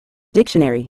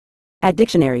Dictionary. At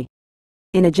dictionary.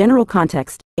 In a general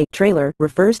context, a trailer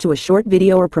refers to a short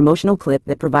video or promotional clip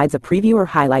that provides a preview or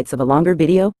highlights of a longer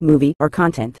video, movie, or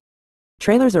content.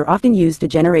 Trailers are often used to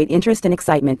generate interest and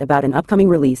excitement about an upcoming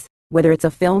release, whether it's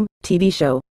a film, TV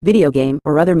show, video game,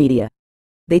 or other media.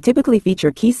 They typically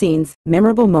feature key scenes,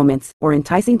 memorable moments, or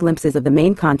enticing glimpses of the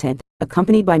main content,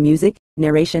 accompanied by music,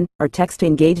 narration, or text to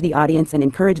engage the audience and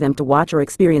encourage them to watch or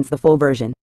experience the full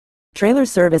version.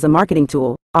 Trailers serve as a marketing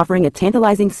tool, offering a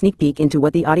tantalizing sneak peek into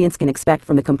what the audience can expect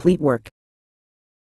from the complete work.